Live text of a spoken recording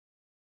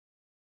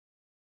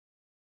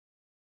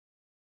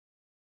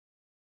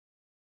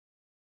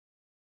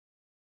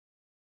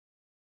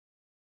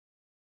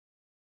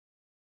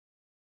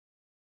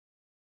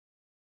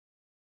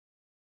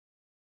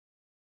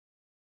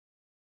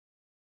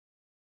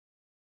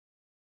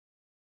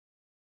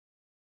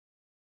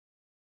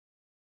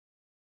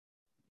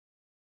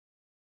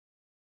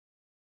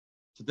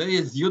Today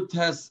is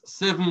Yutes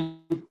 7.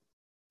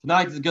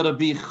 Tonight is going to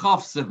be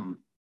Chav 7.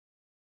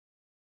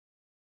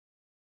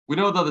 We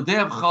know that the day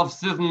of Chav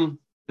 7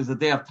 is a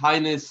day of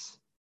Tainis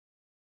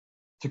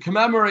to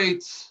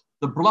commemorate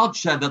the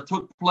bloodshed that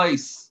took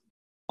place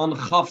on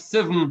Chav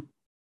 7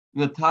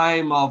 in the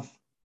time of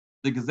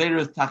the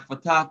Gezeres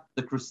Tachvatat,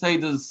 the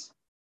Crusaders,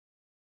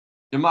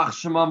 Yamach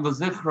Shemam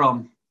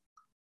V'Zichram.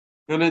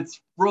 And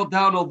it's brought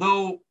down,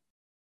 although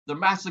the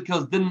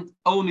massacres didn't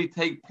only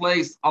take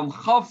place on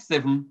Chav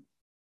 7,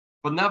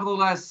 but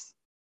nevertheless,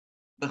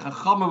 the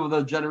Chachamim of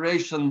the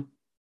generation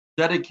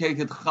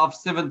dedicated Chav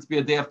 7 to be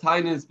a day of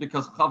Tainis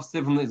because Chav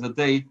 7 is a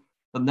day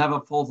that never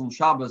falls on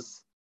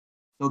Shabbos.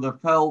 So they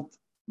felt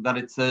that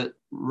it's a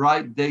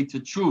right day to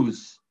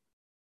choose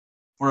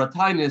for a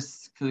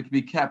Tainis because it can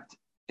be kept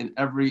in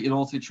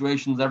all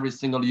situations every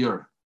single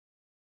year.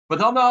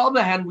 But on the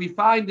other hand, we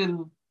find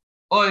in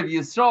Oiv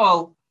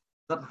Yisrael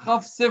that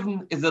Chav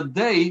 7 is a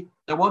day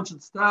that one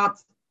should start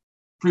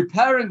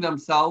preparing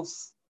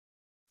themselves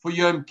for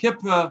Yom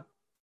Kippur,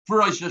 for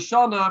Rosh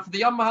Hashanah, for the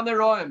Yom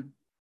HaNeroim.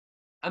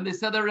 And they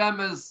said the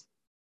Remez,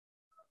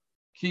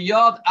 Ki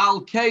Yad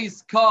al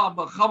Keis Ka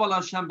B'Chamal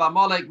Hashem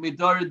B'Amalek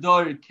Midor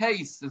Dor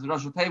Keis is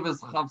Rosh Hashanah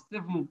Chav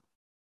 7.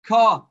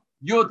 Ka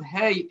Yud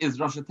Hey is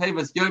Rosh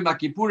Hashanah Yom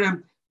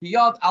HaKippurim. Ki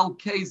Yad al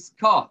Keis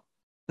Ka.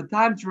 The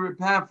time to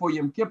prepare for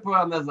Yom Kippur,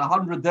 and there's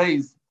 100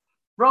 days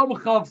from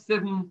Chav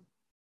 7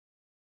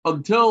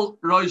 until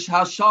Rosh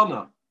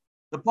Hashanah.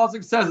 The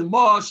pasuk says,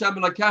 Ma Hashem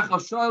Elokecha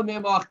shoel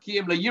me'emach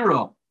kiyim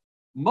le'yira.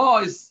 Ma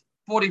is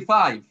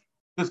 45.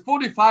 There's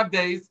 45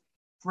 days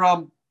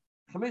from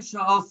Chamisha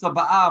Asa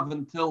Ba'av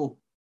until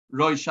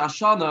Rosh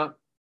Hashanah,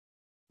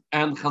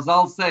 and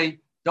Chazal say,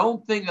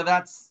 don't think that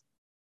that's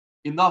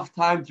enough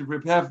time to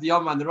prepare for the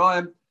Yom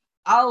HaNeroim.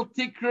 Al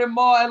tikre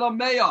ma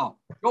elameya.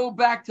 Go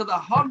back to the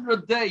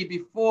 100th day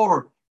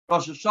before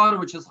Rosh Hashanah,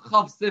 which is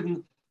Chav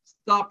 7.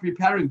 Start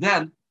preparing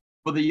then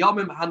for the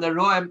Yomim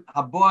HaNeroim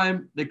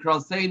Haboim the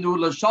Kraseinu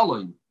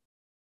L'Shalom.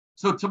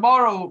 So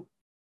tomorrow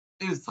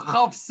is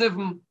Chav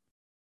 7,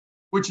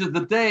 which is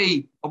the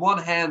day, on one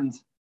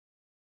hand,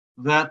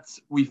 that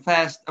we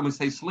fast and we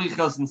say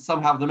Slichas, and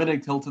some have the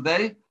minute till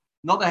today. On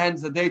the other hand,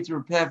 it's a day to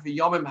prepare for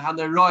Yomim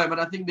HaNeroim,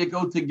 and I think they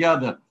go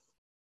together.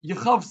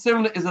 Chav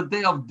 7 is a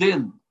day of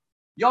Din.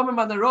 Yomim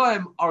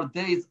HaNeroim are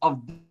days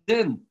of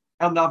Din,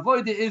 and the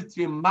avoid is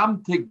to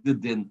mamtik the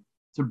Din,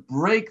 to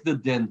break the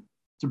Din,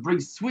 to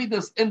bring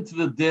sweetness into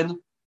the din,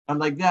 and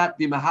like that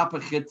be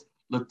mahapachit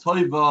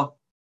letoiva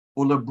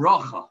or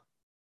lebracha.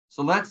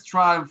 So let's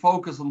try and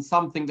focus on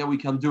something that we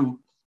can do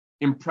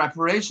in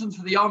preparations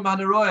for the Yom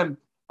HaNeroim.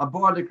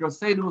 Aboard the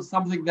Kraseinu,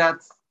 something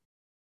that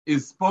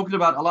is spoken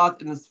about a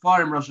lot in the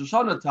Sfarim Rosh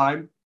Hashanah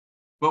time,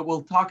 but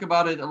we'll talk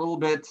about it a little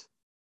bit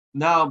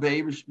now.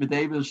 Be'evish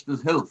des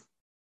Hilf.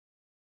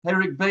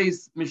 Perik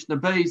Beis, Mishnah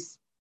Beis.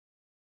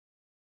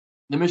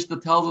 The Mishnah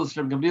tells us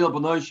from Gamliel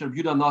Benoish,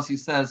 Yehuda Nasi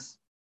says,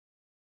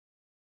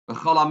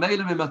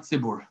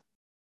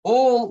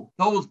 all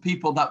those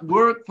people that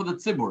work for the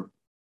tzibur,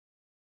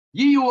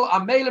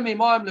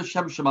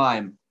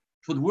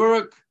 should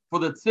work for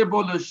the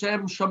tzibur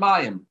l'shem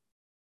shamayim.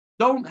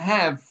 Don't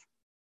have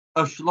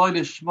a shloi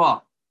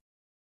lishma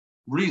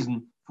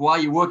reason for why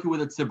you're working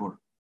with a tzibur.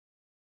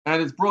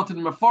 And it's brought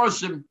in the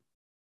Mefarshim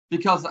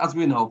because, as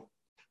we know,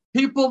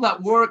 people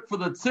that work for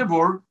the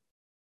tzibur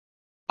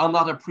are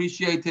not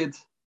appreciated,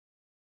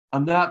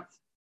 and that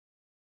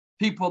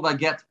people that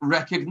get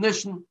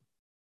recognition,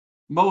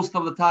 most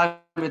of the time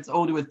it's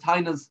only with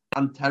tainas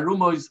and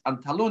terumois and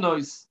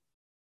talunois.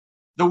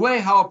 The way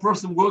how a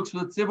person works for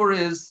the tzibur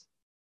is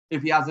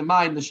if he has in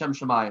mind the Shem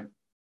Shemayim.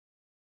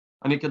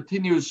 And he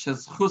continues,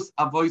 Shezchus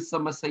avoisa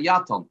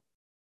mesayaton.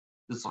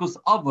 The schus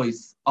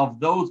avois of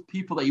those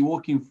people that you're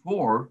working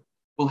for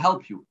will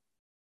help you.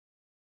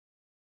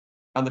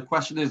 And the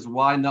question is,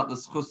 why not the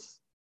schus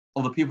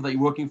of the people that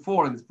you're working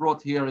for? And it's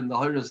brought here in the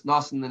Horis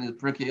Nasan and in the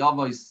Pirkei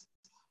Avos.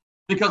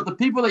 Because the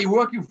people that you're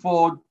working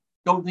for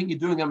don't think you're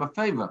doing them a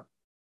favor.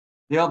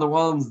 They are the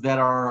ones that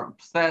are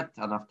upset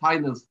and have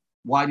kindness.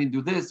 Why didn't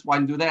you do this? Why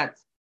didn't you do that?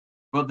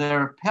 But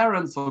their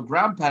parents or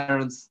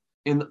grandparents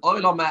in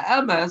Olam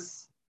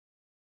HaEmes,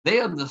 they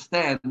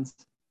understand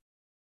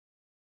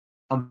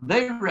and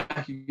they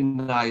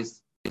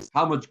recognize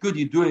how much good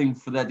you're doing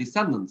for their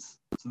descendants.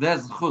 So their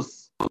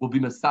zchus will be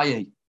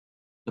Messiah,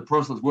 the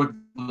person that's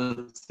working for the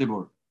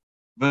tzibur.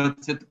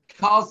 But it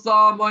kasa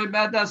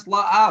moimedes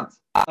la'ad.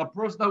 A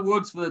person that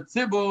works for the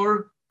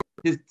tzibur,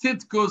 his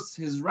titkus,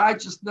 his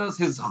righteousness,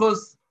 his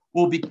chus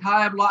will be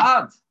kayam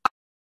la'ad.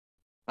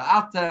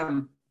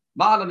 Ba'atem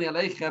ma'alani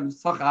aleichem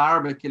sacha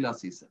arbe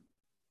kilasisem.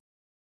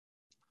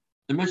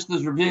 The Mishnah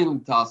is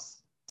revealing to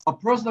us, a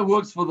person that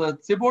works for the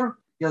tzibur,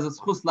 he has a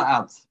chus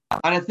la'ad.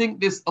 And I think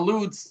this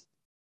alludes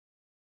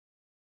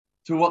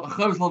to what the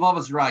Chavis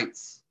Lavavas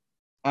writes.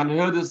 And I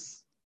heard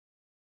this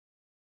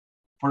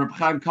from Reb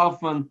Chaim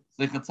Kaufman,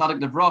 Zecher Tzadik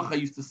Nevracha,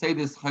 used to say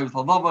this, Chavis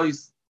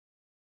Lavavas,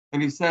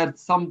 and he said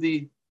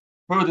somebody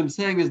heard him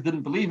saying this,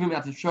 didn't believe him,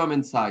 had to show him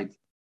inside.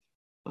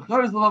 The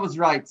Chavis Lavavas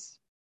writes,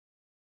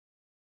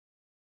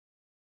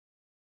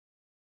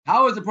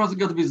 How is a person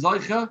going to be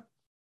Zoiche to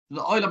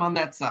the Olam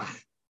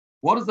HaNetzach?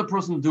 What does the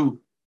person do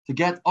to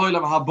get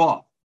Olam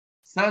Haba?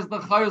 Says the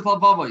Chayos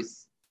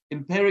Lavavos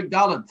in Perik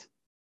Dalet.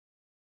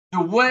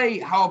 The way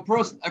how a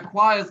person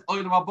acquires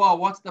Olam Haba,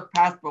 what's the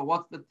passport,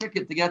 what's the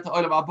ticket to get to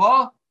Olam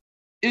Haba,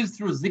 is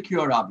through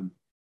Zikkur Rabim.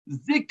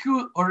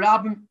 Zikkur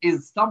Rabim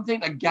is something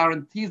that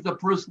guarantees the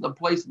person a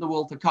place in the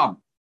world to come.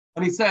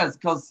 And he says,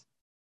 because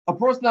a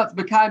person that's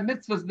Mekayim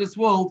mitzvahs in this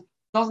world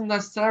doesn't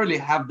necessarily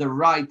have the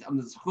right and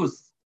the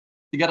zchus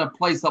to get a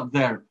place up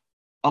there,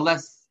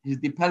 unless he's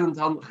dependent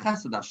on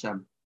Chesed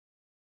Hashem.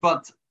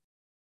 But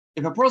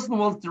if a person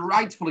wants to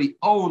rightfully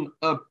own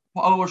a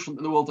portion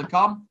in the world to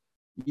come,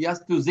 he has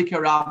to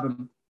Zikr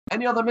Rabim.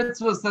 Any other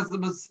mitzvah says the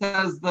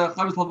Chavis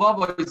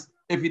Lavavos,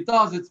 if he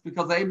does, it's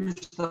because the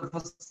Amish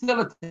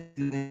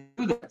facilitated to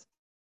do that.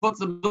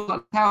 Puts him on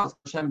account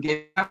Hashem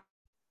gave him.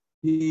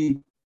 He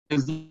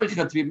is to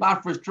be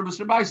mafresh Trubus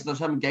Rebbeis.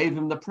 Hashem gave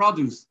him the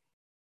produce,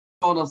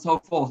 so on and so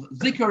forth.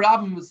 Zikr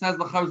Rabim, says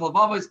the Chavis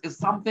Lavavos, is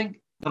something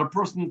that a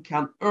person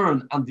can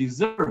earn and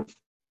deserve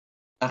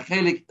a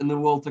chelik in the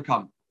world to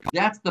come.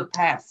 That's the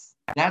path.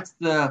 That's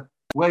the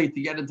way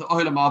to get into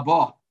Olam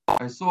Haba.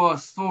 I saw a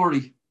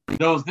story.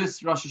 There was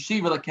this Rosh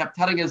Hashiva that kept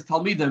telling his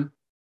Talmidim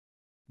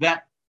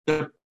that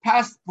the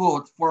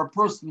passport for a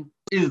person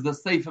is the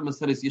Sefer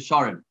Mesilas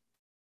Yesharim.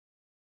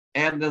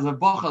 And there's a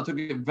Bacha that took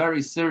it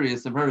very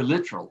serious and very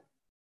literal.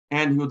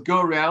 And he would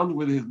go around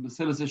with his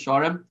Mesilas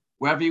Yesharim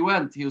wherever he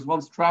went. He was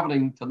once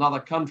traveling to another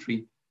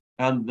country,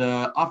 and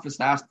the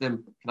officer asked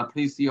him, "Can I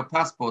please see your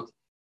passport?"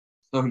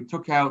 So he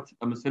took out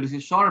a Mesilas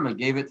Yesharim and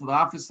gave it to the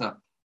officer.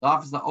 The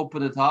officer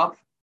opened it up.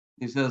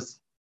 He says,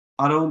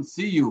 "I don't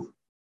see you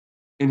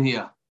in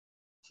here."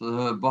 So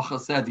the Bacha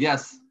said,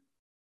 "Yes,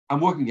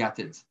 I'm working at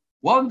it.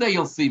 One day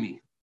you'll see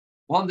me.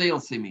 One day you'll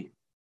see me."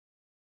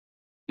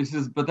 This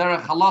is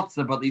B'derech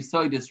Halotza, but the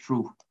side is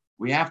true.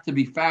 We have to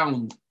be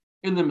found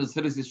in the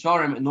Mesilas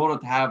Yesharim in order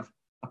to have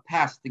a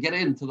pass to get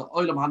into the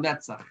Olam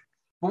HaNetzach.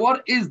 But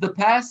what is the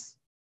pass?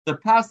 The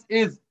pass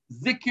is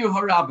Zikkur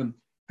Harabim.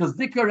 Because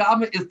Zikkur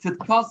Harabim is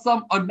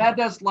Titkasam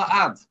Omedes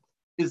La'ad.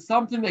 Is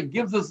something that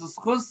gives us a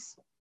schus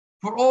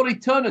for all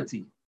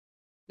eternity.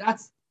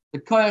 That's the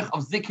koyach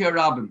of Zikr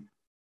Rabim.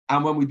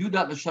 And when we do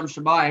that, L'Shem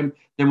Shemayim,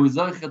 then we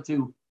zeicha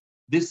to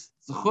this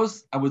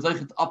zechus, and we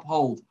zeicha to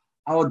uphold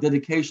our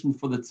dedication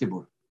for the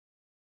tzibur.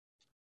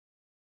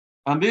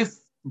 And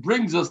this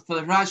brings us to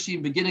the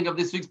Rashi beginning of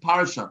this week's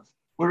Parasha,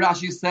 where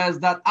Rashi says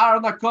that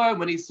Aaron HaKohen,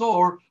 when he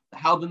saw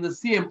how the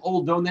Nesiim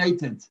all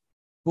donated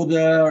for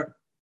the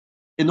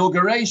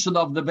inauguration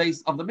of the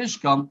base of the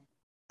Mishkan,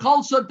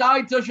 Chalsha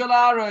Daita Shel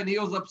Aaron, he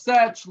was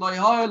upset, Shloi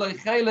Hoi, Loi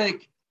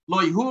Chelik,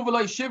 Loi Hu,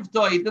 Loi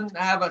Shivto, he didn't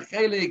have a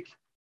Chelik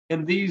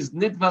in these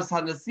Nidvas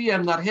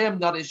HaNesiim, not him,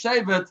 not his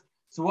Shevet.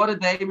 So what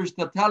did the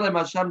Eibishter tell him?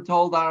 Hashem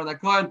told Aaron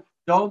HaKohen,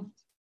 don't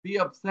be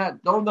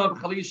upset, don't have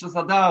Chalisha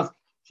Sadas,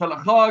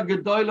 Shalacha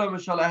Gedoyla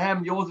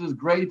Shalahem, yours is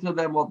greater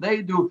than what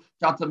they do,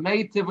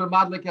 Chatameitiv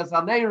Madlikas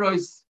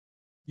Aneiros,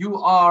 you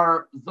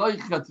are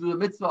Zoicha to the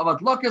mitzvah of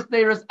Atlokas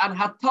Neiros and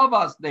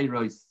Hatavas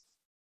Neiros.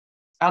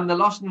 And the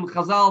Lashon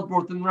Chazal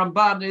brought in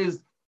Ramban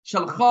is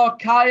Shalcha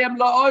Kayem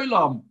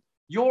La'olam.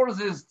 Yours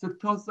is to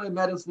Tosei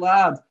Medes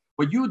Lad.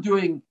 What you're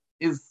doing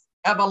is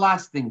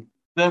everlasting.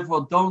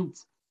 Therefore, don't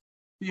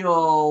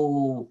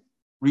feel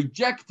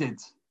rejected.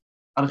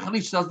 And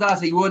Chalish says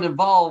that you weren't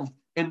involved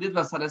in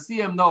Nidvas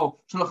HaNesiim. No,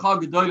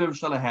 Shalcha Gedolim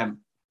Shalahem.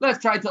 Let's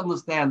try to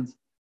understand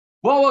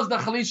what was the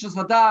Chalish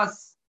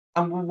Hadas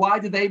and why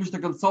did the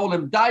Eibishter console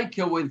him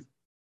Daika with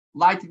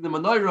lighting the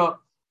menorah.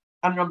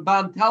 And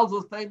Ramban tells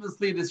us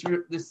famously,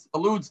 this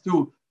alludes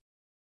to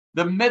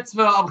the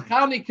mitzvah of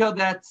Chanukah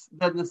that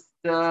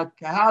the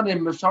Kahanim,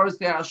 Mesharis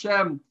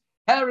Hashem,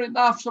 Herin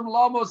Nafsham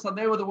Lamos, and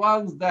they were the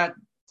ones that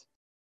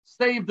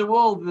saved the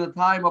world in the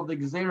time of the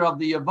Gezerah of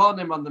the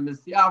Yavanim and the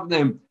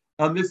Misyavnim.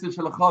 And this is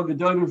Shalachah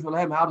Gedolim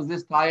Shalhem. How does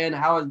this tie in?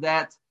 How is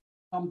that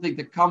something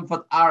to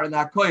comfort Aaron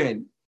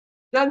HaKohen?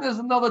 Then there's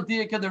another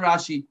diak in the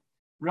Rashi.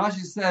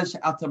 Rashi says,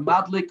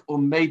 Atamadlik or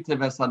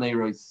Meitiv es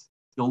haneros.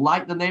 You'll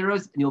light the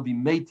neiros and you'll be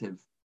meitiv.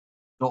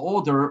 The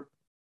order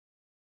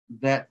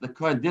that the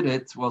Kohen did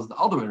it was the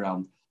other way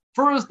around.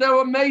 First they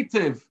were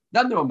meitiv,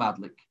 then they were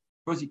madlik.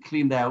 First you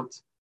cleaned out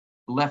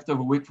the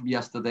leftover wick from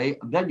yesterday,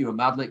 and then you were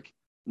madlik,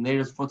 the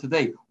neiros for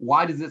today.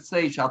 Why does it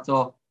say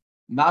Shato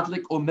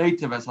madlik or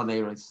meitiv es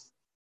haneros?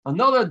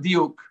 Another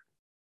diuk,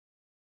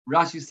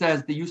 Rashi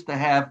says they used to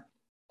have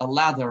a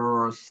ladder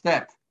or a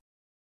step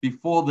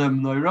before the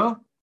menorah.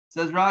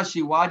 Says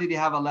Rashi, why did he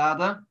have a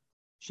ladder?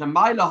 On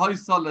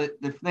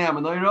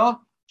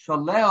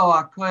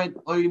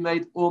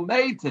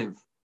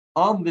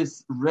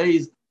this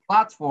raised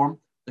platform,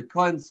 the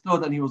Kohen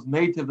stood and he was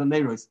meitiv the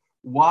neiros.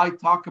 Why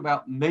talk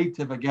about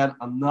meitiv again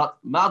and not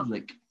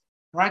madlik?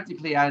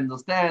 Practically, I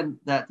understand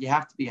that you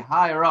have to be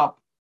higher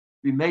up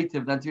to be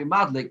meitiv than to be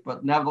madlik,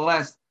 but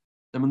nevertheless,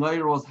 the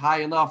menorah was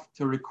high enough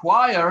to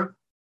require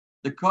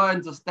the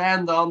Kohen to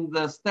stand on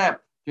the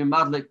step to be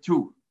madlik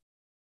too.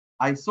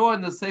 I saw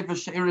in the Sefer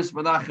Sheiris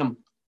Menachem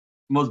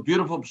most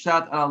beautiful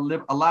pshat, and I'll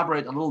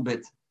elaborate a little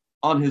bit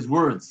on his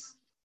words.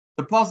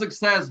 The Pasuk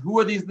says, who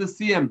are these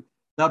Nesiim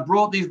that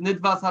brought these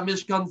Nidvas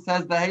HaMishkan?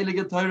 Says the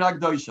Heilige Torah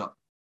Gdosha.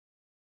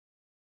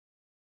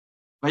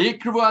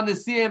 Vayikruvu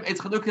HaNesiim et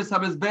Chanukas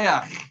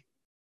HaMizbeach.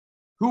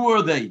 Who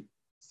are they?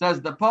 Says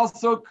the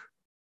Pasuk,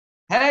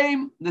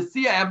 Heim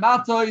Nesiya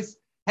Ematois,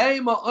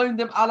 Heim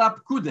O'oindim Ala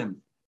Pkudim.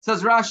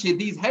 Says Rashi,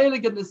 these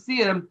Heilige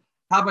Nesiim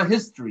have a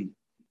history.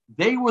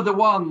 They were the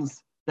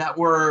ones that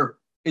were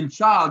in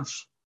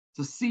charge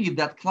to see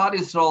that Klal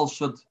Yisrael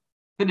should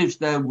finish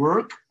their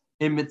work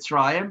in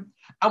Mitzrayim.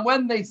 And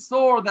when they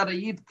saw that a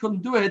Yid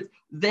couldn't do it,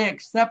 they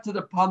accepted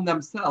upon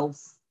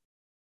themselves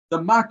the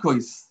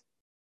makos,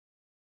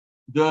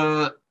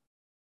 the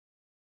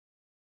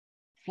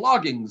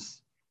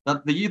floggings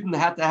that the Yidden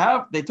had to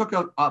have. They took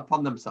it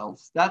upon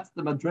themselves. That's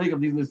the madrega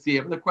of these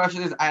Nesiim. The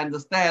question is, I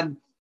understand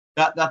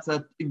that that's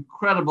an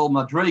incredible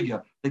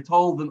madrega. They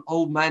told an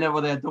old man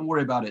over there, don't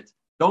worry about it.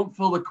 Don't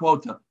fill the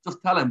quota.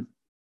 Just tell him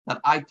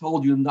that I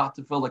told you not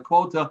to fill the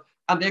quota.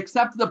 And they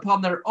accepted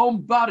upon their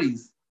own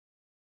bodies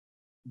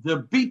the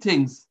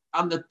beatings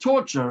and the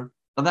torture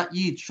that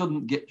Yid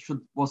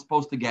was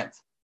supposed to get.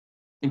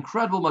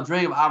 Incredible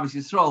madrega of Avos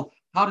Yisrael.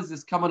 How does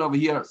this come in over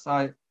here? So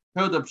I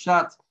heard of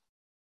Pshat,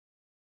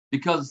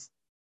 because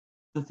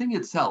the thing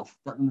itself,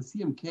 that the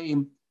Nesiim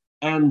came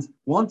and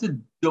wanted to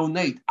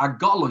donate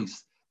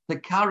agolos to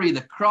carry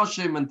the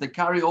kroshim and to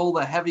carry all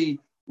the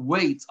heavy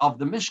weight of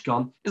the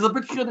Mishkan, is a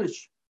big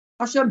chiddush.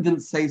 Hashem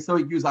didn't say so.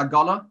 He used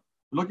agola.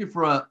 We're looking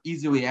for an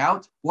easy way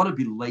out. Want to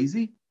be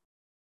lazy?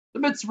 The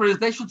mitzvah is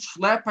they should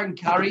schlep and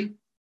carry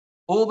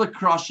all the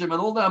kroshim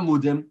and all the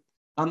amudim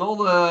and all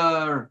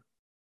the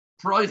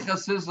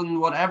proichases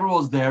and whatever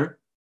was there.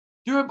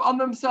 Do it on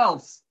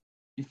themselves.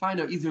 You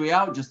find an easy way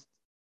out, just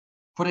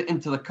put it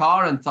into the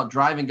car and start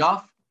driving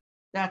off.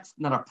 That's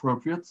not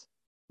appropriate.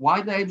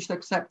 Why the Eibush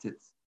accept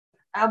it?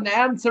 And the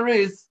answer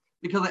is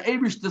because the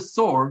Eibush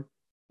saw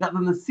that the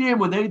Nesiim,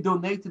 when they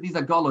donated these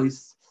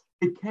agolos,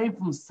 it came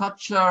from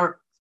such a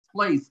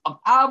place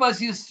of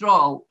Avos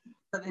Yisrael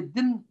that they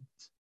didn't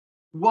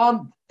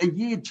want a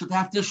Yid should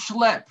have to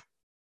schlep.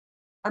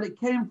 And it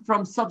came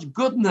from such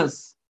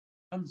goodness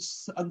and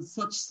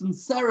such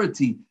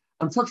sincerity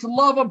and such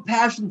love and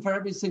passion for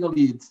every single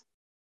Yid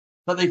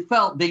that they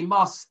felt they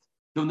must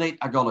donate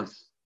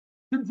agolos.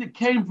 Since it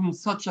came from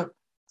such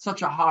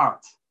a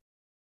heart,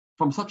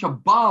 from such a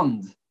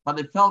bond that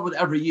they felt with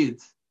every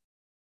Yid,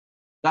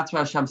 that's why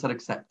Hashem said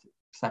accept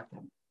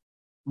them.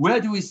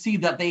 Where do we see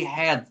that they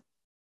had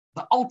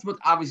the ultimate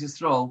Avos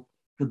Yisrael?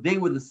 Because they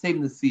were the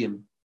same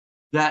Nesiim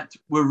that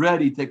were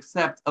ready to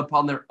accept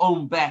upon their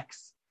own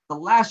backs the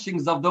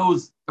lashings of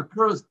those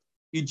accursed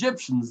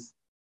Egyptians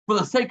for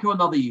the sake of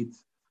another Yid.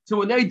 So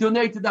when they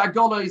donated the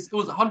agolos, it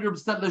was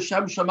 100%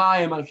 L'Shem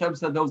Shamayim, and Hashem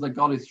said those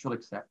agolos should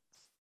accept.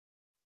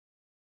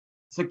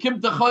 So Kim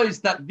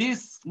Techois, that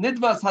this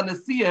Nidvas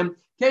HaNesiim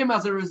came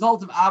as a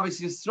result of Avos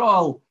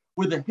Yisrael,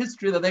 with the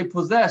history that they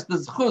possessed, the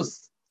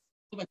zchus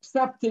of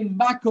accepting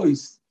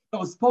makos that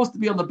was supposed to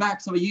be on the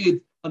backs of a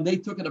Yid, and they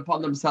took it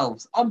upon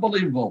themselves.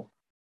 Unbelievable.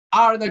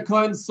 Aaron the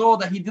Kohen saw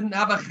that he didn't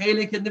have a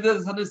chelik in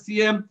Nidvas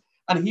HaNesiim,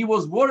 and he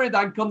was worried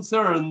and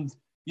concerned.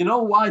 You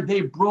know why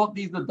they brought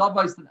these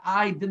nedavos that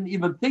I didn't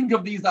even think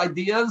of these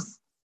ideas?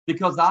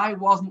 Because I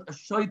wasn't a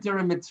shoiter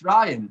in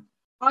Mitzrayim.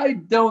 I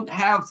don't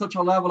have such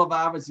a level of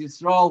Avos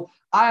Yisrael.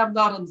 I am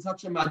not on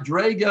such a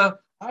madrega.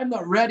 I'm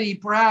not ready,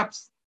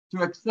 perhaps,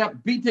 to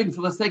accept beating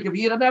for the sake of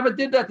Yid. I never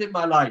did that in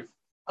my life.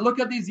 I look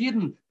at these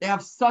Yidden. They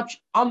have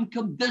such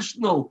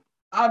unconditional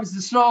Avos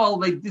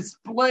Yisrael. They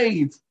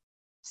displayed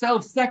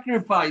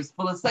self-sacrifice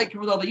for the sake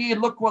of another Yid.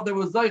 Look what they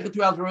were zeicher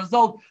to as a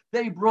result.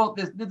 They brought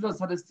this Nidvas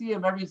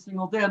HaNesiim every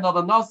single day,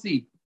 another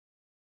Nasi.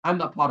 I'm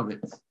not part of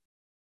it.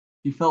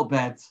 He felt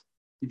bad.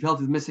 He felt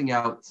he's missing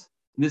out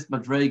in this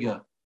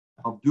madrega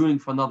of doing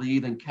for another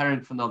Yid and caring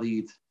for another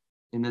Yid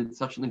in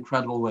such an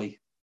incredible way.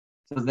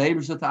 Says the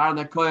Eibush to Aaron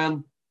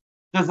HaKohen,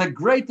 there's a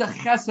greater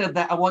chesed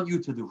that I want you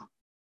to do.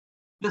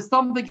 There's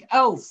something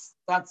else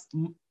that's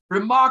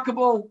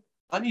remarkable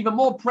and even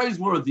more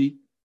praiseworthy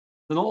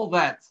than all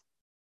that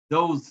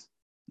those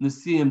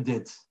Nesiim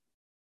did.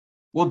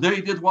 What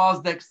they did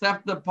was they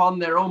accepted upon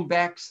their own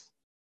backs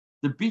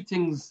the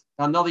beatings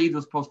that another Yid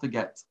was supposed to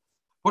get.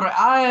 What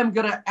I am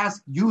going to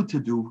ask you to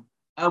do,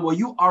 and what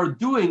you are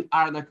doing,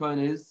 Aaron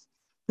HaKohen, is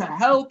to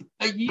help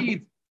a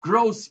Yid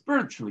grow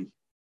spiritually.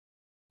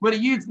 When a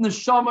Yid's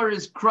neshama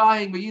is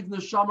crying, when a Yid's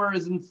neshama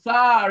is in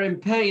tsar, in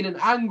pain, in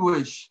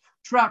anguish,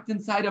 trapped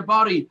inside a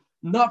body,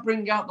 not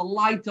bringing out the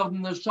light of the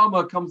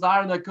neshama, comes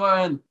Aaron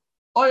HaKohen.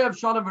 Oyav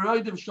shalom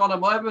v'roidiv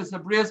shalom, oyav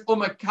v'sabrias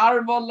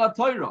u'mekarvon la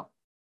Torah.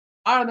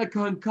 Aaron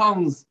HaKohen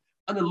comes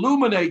and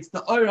illuminates the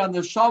oira and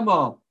the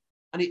neshama,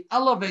 and he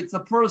elevates a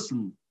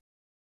person.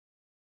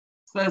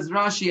 Says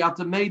Rashi,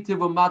 Atametiv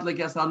u'madlik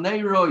es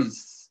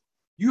aneirois.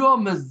 You are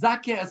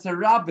mezake es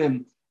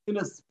harabim in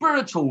a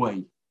spiritual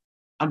way.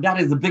 And that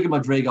is the bigger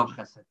madrega of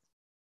chesed.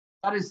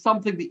 That is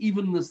something that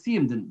even the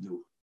Nesiim didn't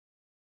do.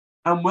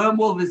 And when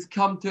will this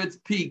come to its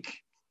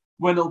peak?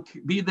 When it'll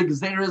be the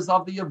gzeres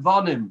of the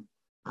Yavanim.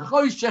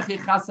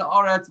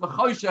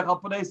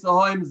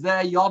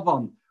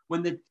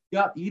 When the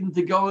got Eden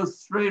to go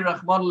astray,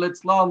 Rahman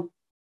al-Islam.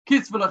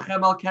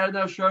 Kisvelachem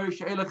al-Kerna Shor,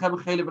 She'elechem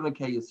Chelev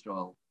al-Kei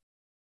Yisrael.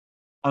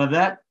 And at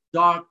that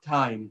dark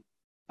time,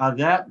 at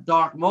that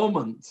dark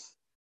moment,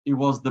 it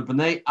was the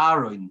Bnei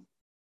Aaron,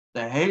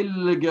 the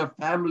heilige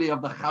family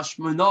of the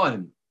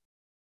Chashmonaim,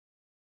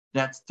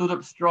 that stood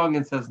up strong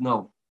and says,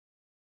 no.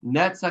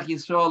 Netzach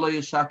Yisrael lo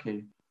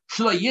yishakir.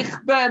 Shlo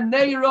yichbe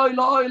neiroi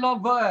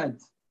la'olam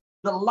v'ed.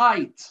 The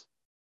light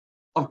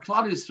of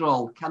Klal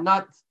Yisrael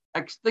cannot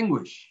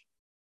extinguish.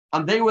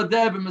 And they were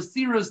there with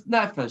Mesiras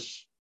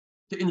Nefesh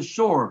to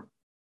ensure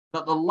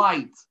that the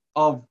light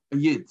of a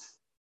Yid,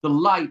 the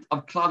light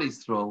of Klal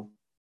Yisrael,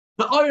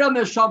 the Oyer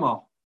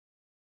Neshama,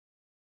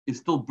 is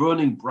still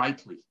burning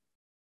brightly,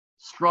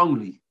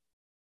 strongly,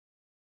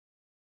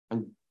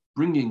 and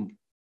bringing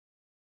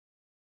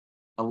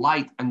a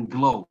light and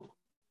glow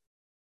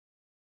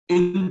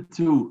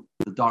into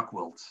the dark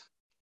world.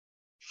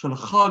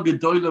 Shalcha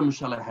gedolim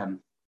shalahem,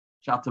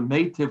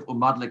 shatametiv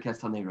umadlik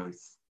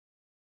esaneros.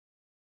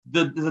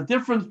 There's a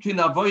difference between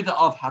the avodah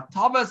of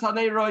hatavas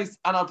haneros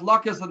and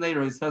atlakas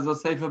haneros, says the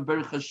Sefer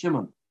Birchas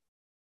Shimon.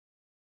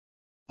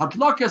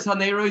 Atlakas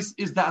haneros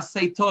is the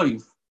asay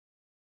toiv.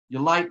 You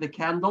light the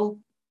candle,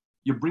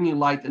 you're bringing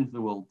light into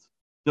the world.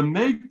 The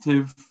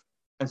metiv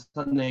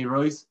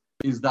haneros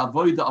is the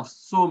avodah of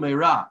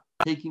someira,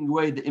 taking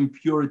away the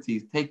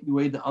impurities, taking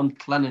away the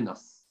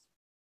uncleanliness.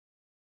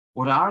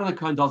 What Aaron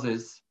HaKohen does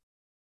is,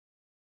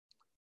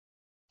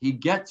 he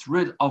gets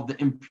rid of the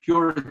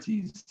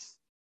impurities,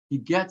 he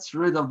gets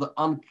rid of the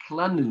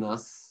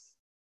uncleanliness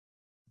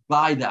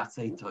by that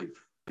Seitov.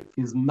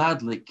 He's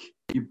madlik,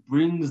 he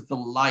brings the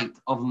light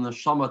of the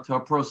neshama to a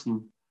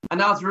person,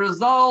 and as a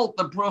result,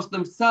 the person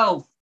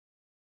himself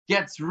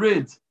gets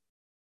rid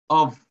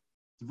of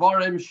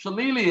dvarim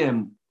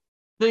shaliliim,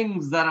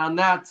 things that are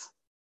not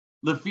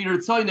lefir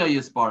tzoyna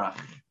yisbarach.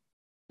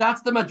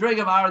 That's the madrig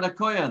of Aaron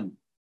HaKohen.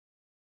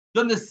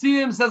 The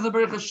Nesiim, says the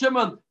Birchas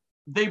Shimon,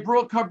 they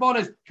brought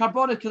carbonis.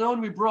 Carbonis can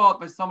only be brought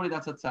by somebody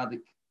that's a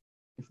tzaddik.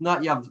 If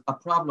not, you have a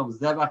problem of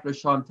zevach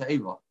rishon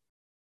te'eva.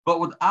 But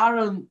what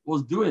Aaron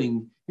was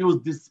doing, he was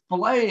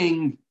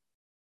displaying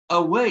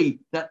a way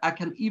that I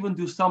can even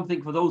do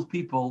something for those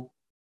people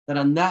that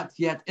are not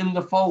yet in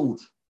the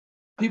fold.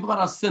 People that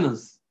are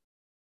sinners.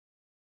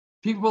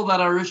 People that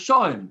are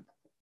rishon.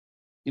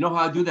 You know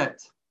how I do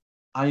that?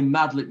 I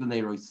madlik the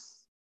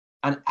neiros.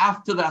 And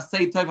after that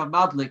same type of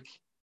madlik,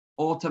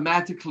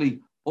 automatically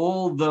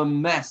all the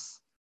mess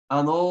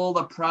and all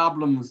the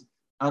problems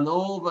and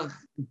all the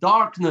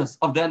darkness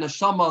of the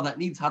neshama that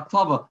needs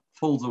hatava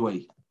falls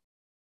away.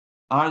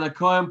 Aaron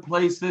HaKohen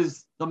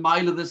places the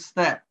mile of the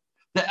step,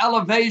 the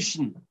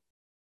elevation,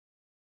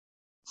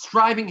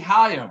 striving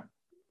higher.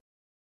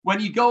 When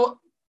you go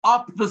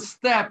up the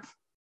step,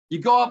 you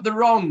go up the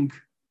rung.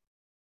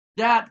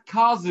 That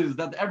causes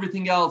that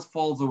everything else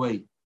falls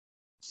away.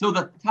 So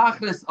the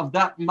tachlis of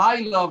that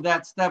mile of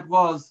that step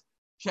was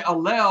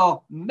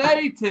she'aleo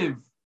native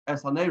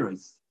as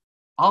haneres,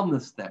 on the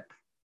step,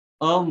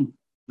 on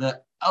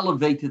the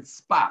elevated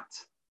spot,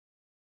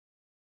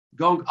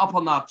 going up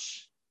a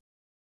notch.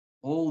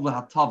 All the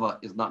hatava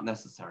is not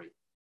necessary.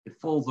 It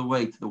falls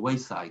away to the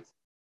wayside.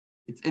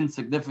 It's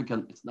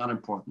insignificant. It's not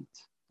important.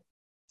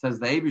 Says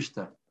the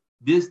Eibishter,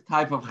 this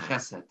type of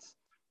chesed,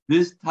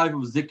 this type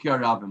of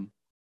zikya rabim,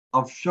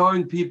 of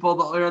showing people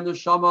the Oyer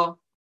Neshama,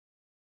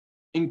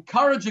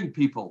 encouraging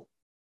people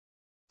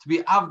to be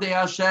Avdei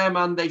Hashem,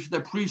 and they should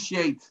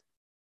appreciate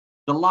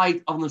the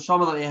light of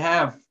Neshama that they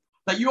have,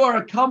 that you are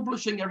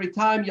accomplishing every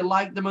time you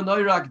light the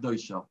Menorah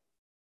Kedosha.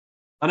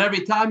 And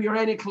every time your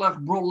Eniklach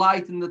brought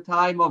light in the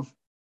time of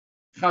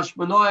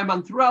Chashmonaim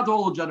and throughout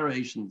all the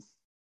generations.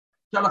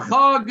 Or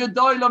rather,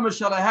 madlik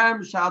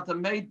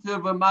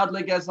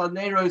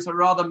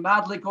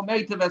or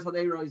metiv es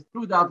haneros,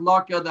 through that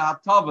laka, the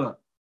hatava.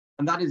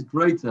 And that is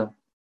greater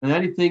than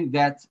anything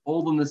that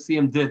all the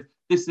Nesiim did.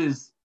 This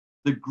is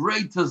the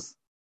greatest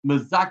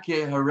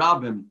mezakeh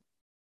harabim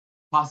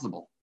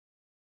possible.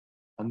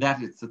 And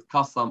that is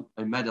tzidkasam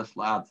emedas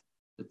lad.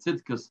 The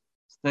tzidkus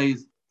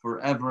stays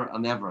forever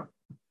and ever.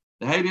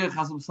 The Heilige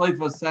Chasam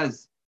Sofer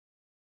says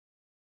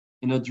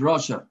in a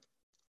drasha,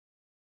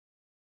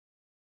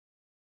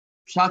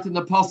 Pshat in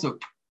the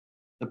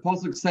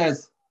Pasuk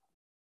says,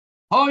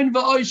 Hoin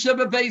v'oishe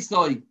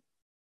bebeisoi,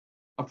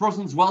 a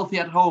person's wealthy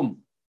at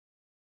home.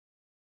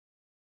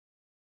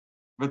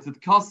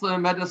 V'titkasa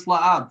emedes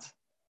la'ad,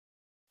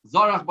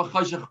 zarach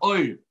b'choshech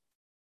oir,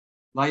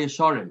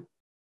 la'yesharim.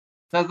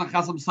 Says the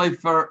Chasam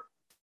Sofer,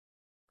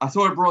 I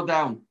saw it brought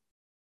down.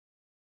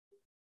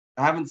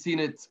 I haven't seen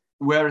it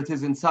where it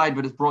is inside,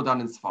 but it's brought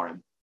down in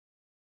Sfarim.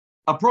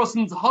 A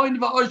person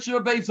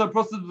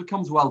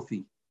becomes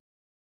wealthy.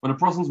 When a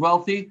person's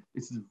wealthy,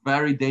 this is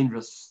very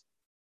dangerous.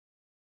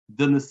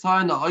 The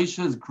Nisayon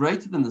Aisha is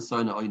greater than the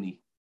Nisayon Oini.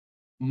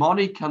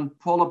 Money can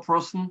pull a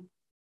person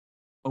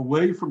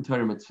away from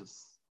Torah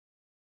mitzvahs.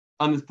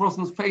 And this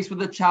person is faced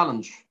with a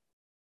challenge.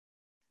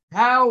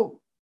 How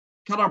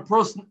can a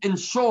person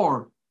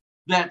ensure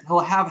that he'll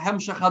have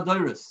Hemshech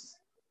Hadoros,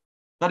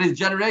 that his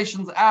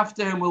generations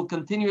after him will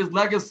continue his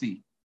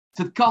legacy?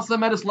 Tzidkasa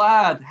Medes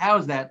Lad. How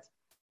is that?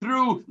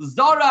 Through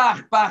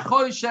Zorach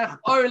B'Choshech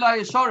Oila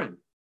Yesharim.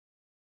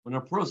 When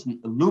a person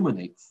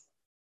illuminates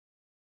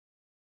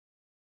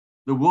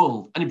the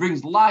world and he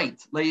brings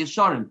light,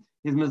 Le'Yesharim,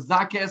 his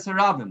Mezake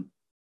Esarabim,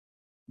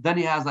 then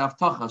he has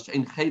Avtacha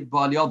She'en Chet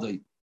Ba'al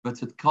Yodai,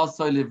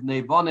 V'Tzidkasa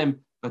Livnei Bonim,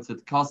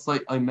 V'Tzidkasa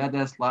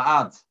Omedes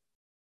La'ad.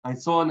 I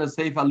saw in the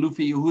Sefer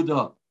Lufi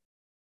Yehuda,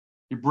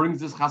 he brings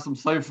this Chasam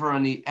Sofer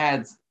and he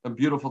adds a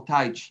beautiful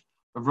taich.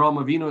 Avraham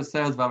Avinu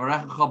says,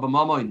 "V'avarechecha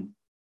b'mamoin,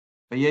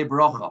 v'yei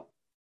bracha."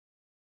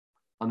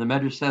 And the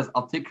Medrash says,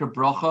 "Al tikra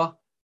bracha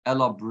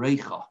ela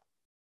brecha."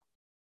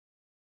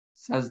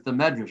 Says the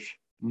Medrash,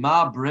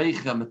 "Ma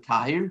brecha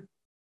metahir."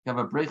 You have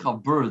a brecha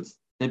of birds,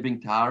 they bring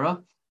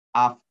tahara.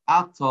 Af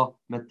ata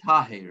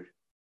metahir.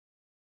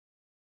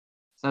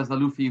 Says the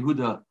Lufi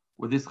Yehuda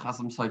with this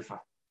Chasam Sofer.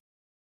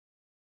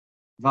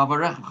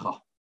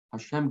 V'avarechecha.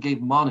 Hashem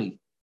gave money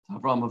to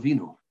Avraham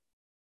Avinu.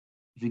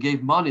 If he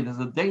gave money, there's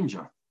a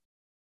danger.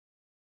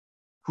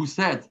 Who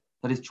said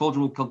that his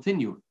children will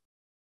continue?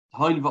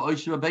 So the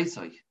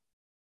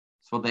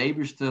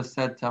Eibishter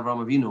said to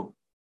Avraham Avinu,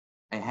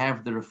 I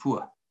have the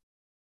refuah.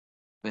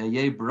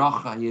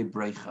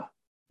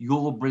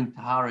 You'll bring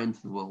Tahara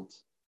into the world.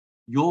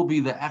 You'll be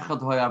the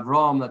Echad Hoy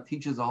Avraham that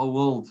teaches the whole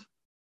world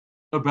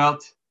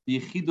about the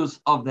Yechidus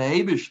of the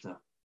Eibishter.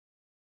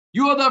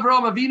 You are the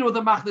Avraham Avinu,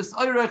 the Machdis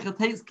Eirech, that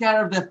takes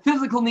care of their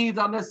physical needs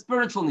and their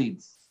spiritual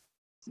needs.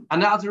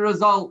 And as a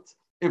result,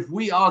 if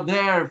we are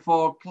there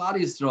for Klal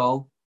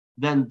Yisrael,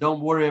 then don't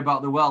worry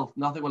about the wealth.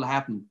 Nothing will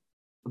happen.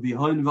 But that's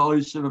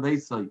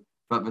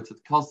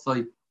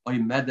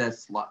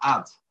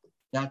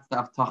the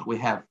aftach we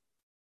have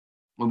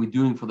when we're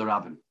doing for the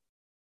Rabbin.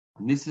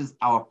 And this is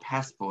our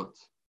passport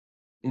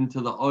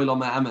into the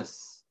Olam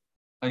HaEmes.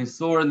 I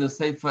saw in the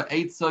Sefer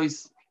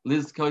Eitzos,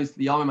 Lizkos,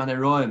 Liyamim and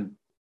Heroim.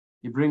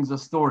 He brings a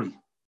story.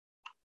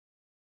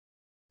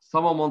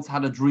 Someone once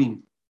had a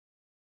dream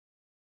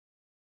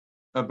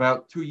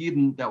about two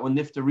Yidden that were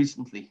nifter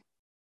recently.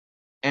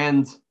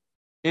 And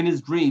in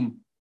his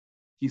dream,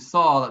 he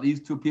saw that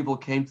these two people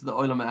came to the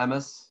Olam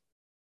HaEmes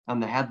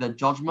and they had their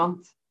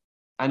judgment.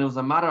 And it was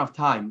a matter of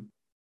time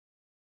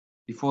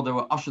before they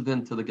were ushered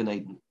into the Gan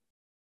Eden.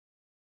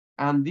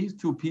 And these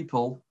two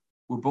people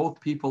were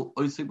both people,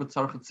 Oisik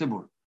B'Tzarchet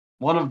Tzibur.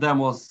 One of them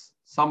was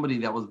somebody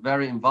that was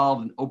very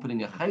involved in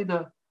opening a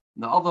cheder,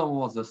 and the other one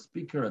was a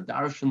speaker, a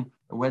darshan,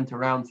 and went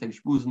around saying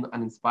shmuzin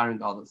and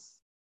inspiring others.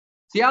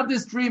 So he had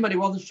this dream and he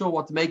wasn't sure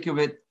what to make of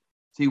it.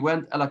 So he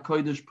went El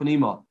HaKodesh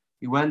Panima.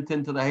 He went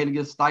into the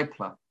Heilige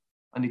Stipler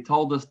and he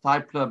told the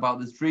Stipler about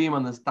this dream,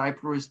 and the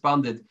Stipler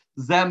responded,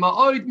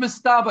 Zema'oid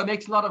Mistaba,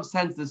 makes a lot of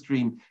sense, this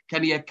dream.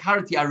 Can he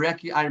akarti?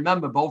 I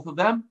remember both of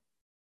them,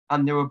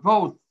 and they were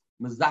both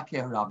Mezake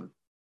Harabim.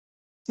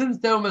 Since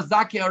they were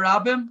Mezake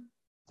Harabim,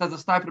 says the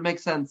Stipler,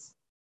 makes sense.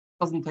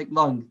 Doesn't take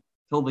long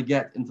till they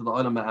get into the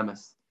Olam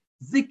HaEmes.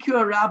 Zikr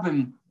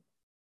Harabim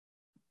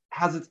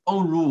has its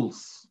own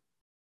rules.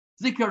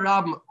 Zikr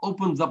Harabim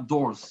opens up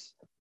doors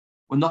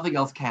when nothing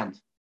else can.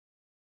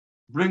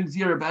 Brings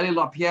here Rabbi Eli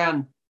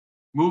Lapian,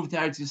 moved to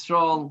Eretz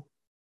Yisrael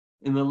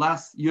in the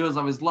last years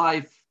of his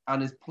life,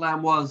 and his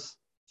plan was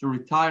to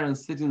retire and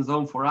sit in his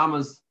own 4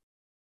 amas,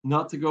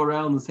 not to go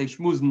around and say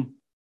shmuzen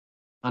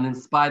and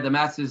inspire the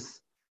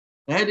masses.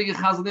 The Heilige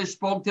Chazon Ish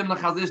spoke to him, the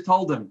Chazon Ish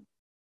told him,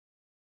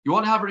 you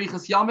want to have a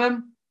Riches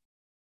Yamim?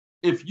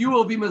 If you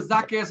will be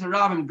Mezakeh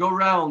Harabim, go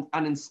around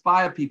and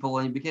inspire people,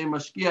 and he became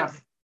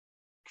Mashkiach,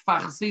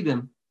 Kfar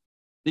Chasidim,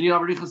 then you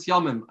have a Riches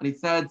Yamim. And he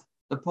said,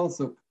 the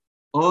Pasuk,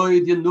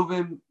 Oid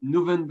Nuvin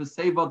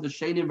B'Seva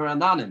D'Shenim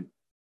V'Rananim.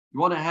 You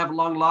want to have a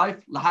long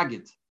life?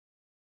 Lahagit.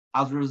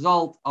 As a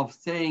result of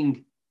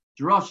saying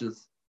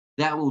drushes,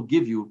 that will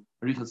give you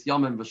Riches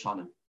Yamim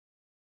V'Shanim.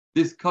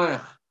 This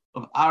koyach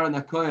of Aaron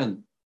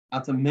HaKohen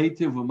at a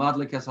meitiv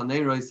u'madlik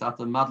esaneiros at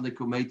a madlik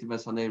u'meitiv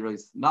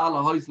esaneiros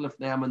na'ala hois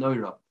lefnei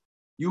ha'menorah.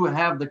 You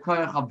have the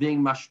koyach of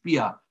being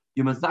mashpia.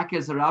 You mazakeh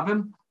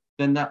zerabim,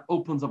 then that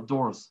opens up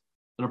doors.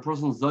 And a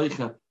person zoiche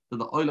to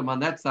the olam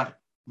hanetzach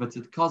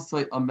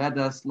v'tzidkasei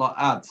amedes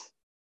la'ad.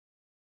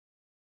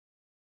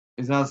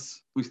 Is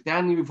as we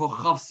standing before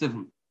Chav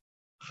Sivan.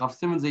 Chav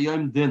Sivan is a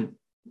Yom Din,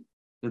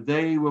 the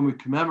day when we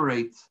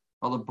commemorate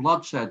all the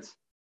bloodshed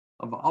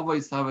of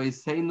Avos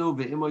Havaseinu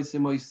ve'imois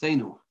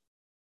imoiseinu.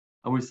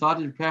 And we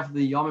started to prepare for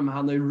the Yomim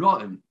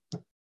HaNoraim.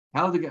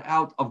 How to get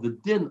out of the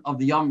din of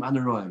the Yomim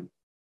HaNoraim.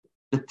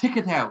 The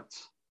ticket out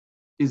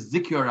is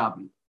Zikr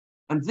Rabim.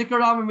 And Zikr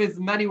Rabim is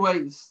in many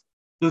ways.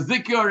 The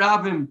Zikr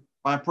Rabim,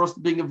 by a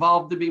person being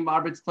involved in being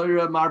Marbitz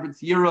Torah,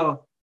 Marbitz Yira,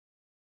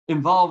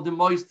 involved in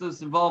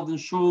moistus, involved in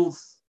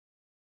shuls.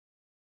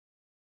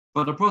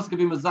 But a person can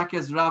be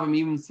Mezakeh Rabim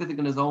even sitting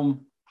in his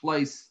own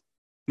place,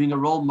 being a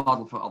role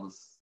model for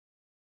others.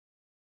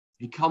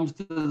 He comes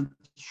to the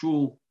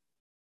shul,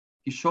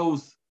 he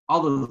shows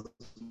others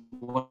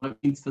what it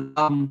means to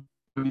them,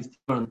 what it means to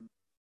learn,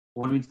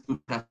 what it means to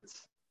do that.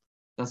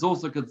 That's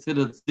also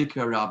considered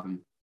Zikr Rabim.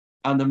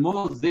 And the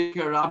more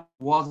Zikr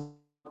Rabim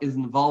is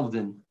involved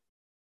in,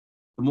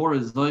 the more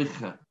is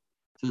Zoiche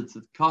to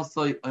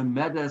Tzidkasei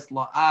Omedes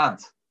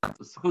La'ad,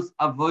 Schus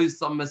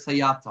Avos am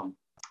Messiatam.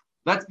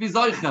 Let's be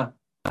zoiche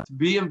to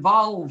be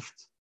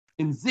involved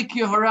in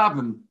Zikya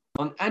Harabim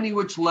on any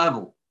which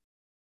level.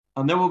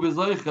 And then we'll be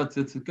zoiche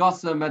to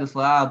gosse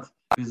Medeslaad,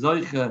 be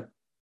zoiche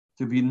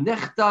to be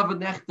nechta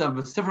v'nechta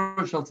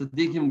v'sifra shal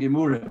tzadikim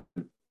gemura.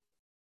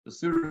 The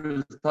surah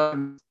is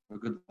time for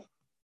good.